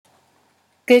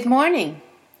Good morning.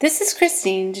 This is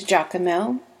Christine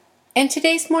DiGiacomo, and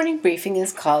today's morning briefing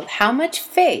is called How Much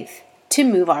Faith to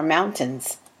Move Our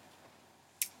Mountains?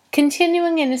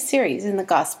 Continuing in a series in the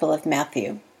Gospel of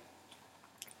Matthew.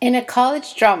 In a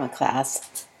college drama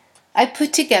class, I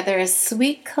put together a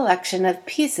sweet collection of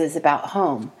pieces about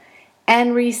home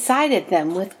and recited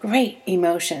them with great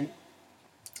emotion.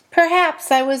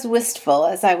 Perhaps I was wistful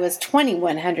as I was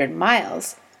 2,100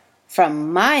 miles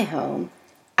from my home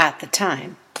at the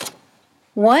time.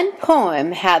 One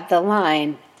poem had the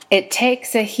line, "It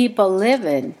takes a heap o'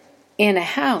 living in a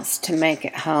house to make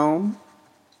it home."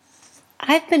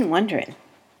 I've been wondering,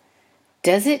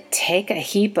 does it take a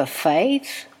heap of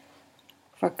faith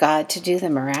for God to do the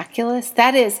miraculous?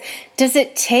 That is, does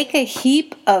it take a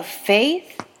heap of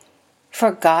faith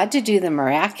for God to do the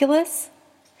miraculous?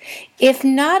 If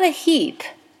not a heap,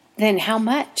 then how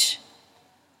much?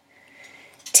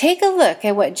 Take a look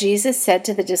at what Jesus said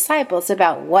to the disciples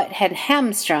about what had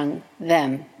hamstrung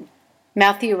them.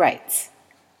 Matthew writes,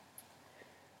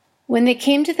 "When they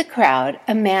came to the crowd,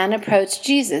 a man approached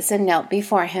Jesus and knelt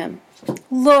before him.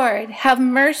 'Lord, have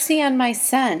mercy on my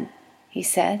son,' he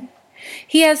said.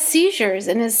 'He has seizures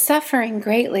and is suffering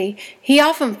greatly. He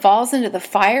often falls into the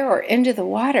fire or into the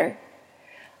water.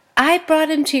 I brought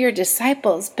him to your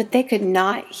disciples, but they could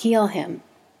not heal him.'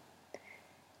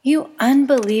 'You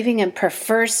unbelieving and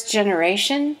perverse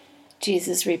generation,'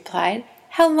 Jesus replied,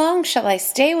 'how long shall I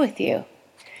stay with you?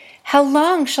 How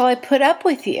long shall I put up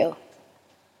with you?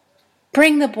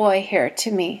 Bring the boy here to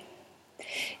me.'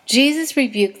 Jesus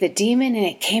rebuked the demon, and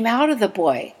it came out of the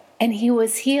boy, and he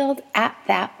was healed at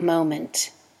that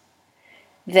moment.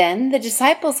 Then the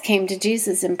disciples came to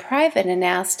Jesus in private and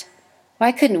asked,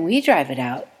 'Why couldn't we drive it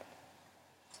out?'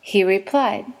 He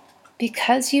replied,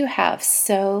 'Because you have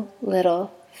so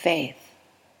little faith.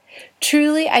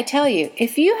 Truly, I tell you,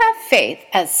 if you have faith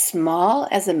as small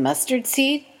as a mustard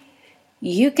seed,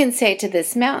 you can say to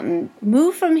this mountain,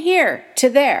 "Move from here to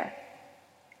there,"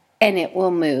 and it will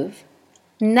move.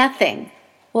 Nothing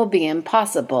will be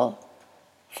impossible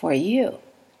for you."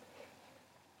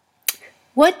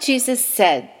 What Jesus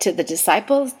said to the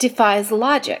disciples defies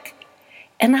logic,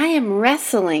 and I am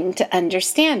wrestling to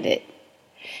understand it.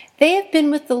 They have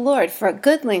been with the Lord for a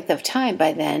good length of time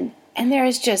by then, and there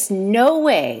is just no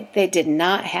way they did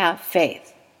not have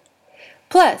faith.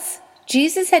 Plus,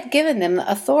 Jesus had given them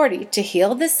the authority to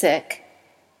heal the sick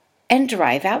and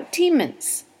drive out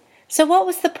demons. So what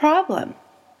was the problem?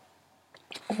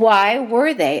 Why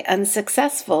were they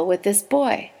unsuccessful with this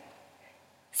boy?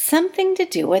 Something to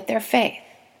do with their faith.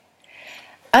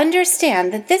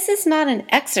 Understand that this is not an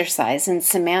exercise in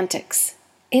semantics.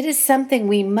 It is something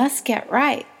we must get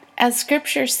right. As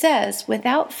Scripture says,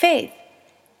 without faith,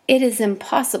 it is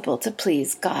impossible to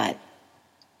please God.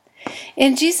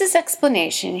 In Jesus'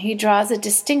 explanation, he draws a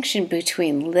distinction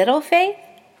between little faith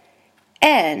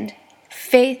and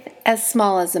faith as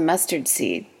small as a mustard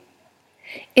seed.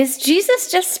 Is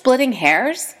Jesus just splitting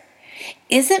hairs?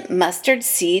 Isn't mustard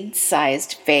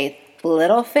seed-sized faith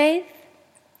little faith,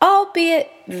 albeit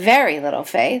very little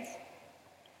faith?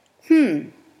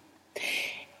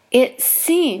 It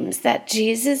seems that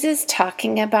Jesus is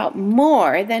talking about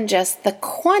more than just the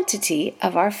quantity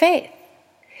of our faith.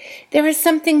 There is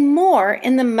something more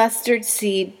in the mustard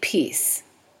seed piece.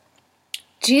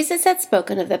 Jesus had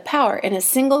spoken of the power in a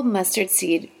single mustard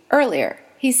seed earlier.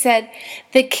 He said,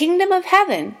 "The kingdom of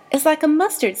heaven is like a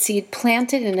mustard seed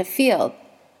planted in a field.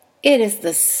 It is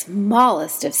the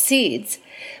smallest of seeds,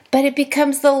 but it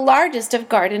becomes the largest of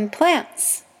garden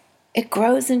plants. It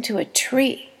grows into a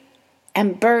tree,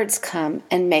 and birds come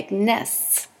and make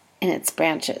nests in its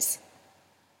branches."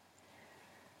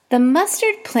 The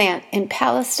mustard plant in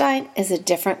Palestine is a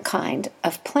different kind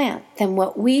of plant than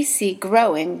what we see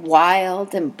growing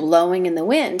wild and blowing in the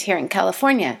wind here in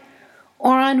California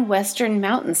or on western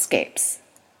mountainscapes.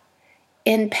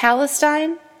 In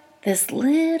Palestine, this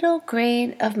little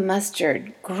grain of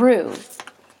mustard grew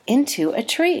into a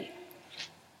tree.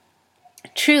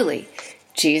 Truly,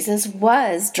 Jesus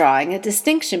was drawing a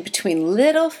distinction between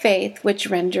little faith, which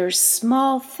renders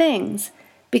small things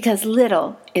because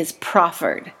little is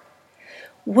proffered,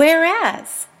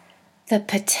 whereas the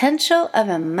potential of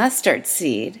a mustard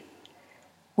seed,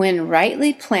 when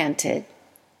rightly planted,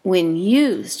 when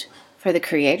used for the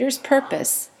Creator's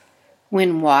purpose,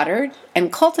 when watered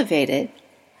and cultivated,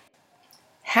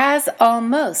 has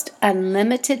almost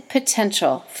unlimited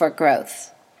potential for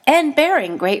growth and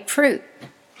bearing great fruit.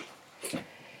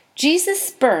 Jesus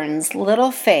spurns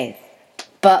little faith,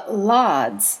 but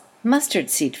lauds mustard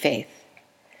seed faith.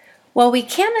 While we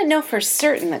cannot know for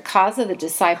certain the cause of the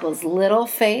disciples' little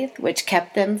faith which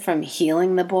kept them from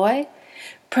healing the boy,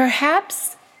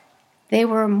 perhaps They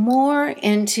were more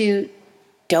into,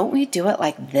 don't we do it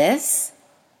like this?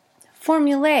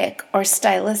 Formulaic or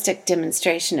stylistic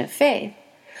demonstration of faith.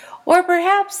 Or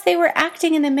perhaps they were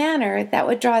acting in a manner that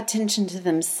would draw attention to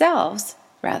themselves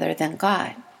rather than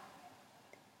God.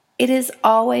 It is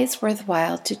always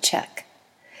worthwhile to check,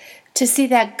 to see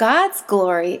that God's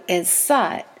glory is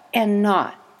sought and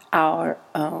not our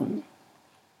own.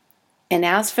 And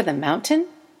as for the mountain,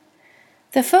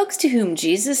 the folks to whom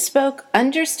Jesus spoke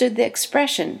understood the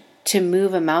expression to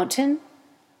move a mountain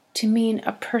to mean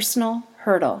a personal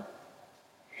hurdle.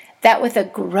 That with a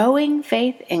growing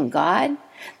faith in God,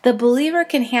 the believer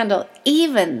can handle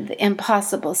even the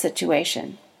impossible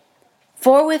situation.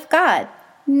 For with God,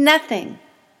 nothing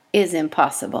is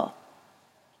impossible.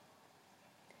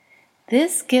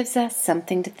 This gives us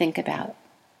something to think about.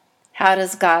 How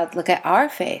does God look at our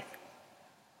faith?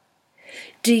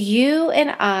 Do you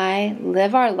and I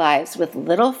live our lives with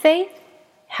little faith,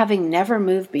 having never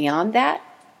moved beyond that?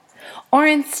 Or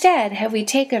instead, have we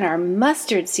taken our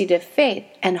mustard seed of faith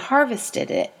and harvested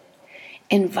it,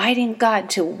 inviting God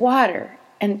to water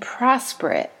and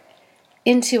prosper it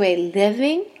into a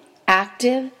living,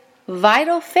 active,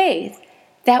 vital faith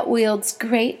that wields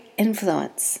great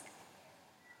influence?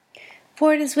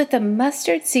 For it is with the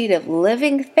mustard seed of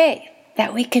living faith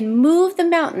that we can move the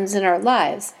mountains in our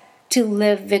lives to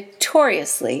live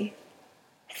victoriously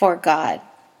for God.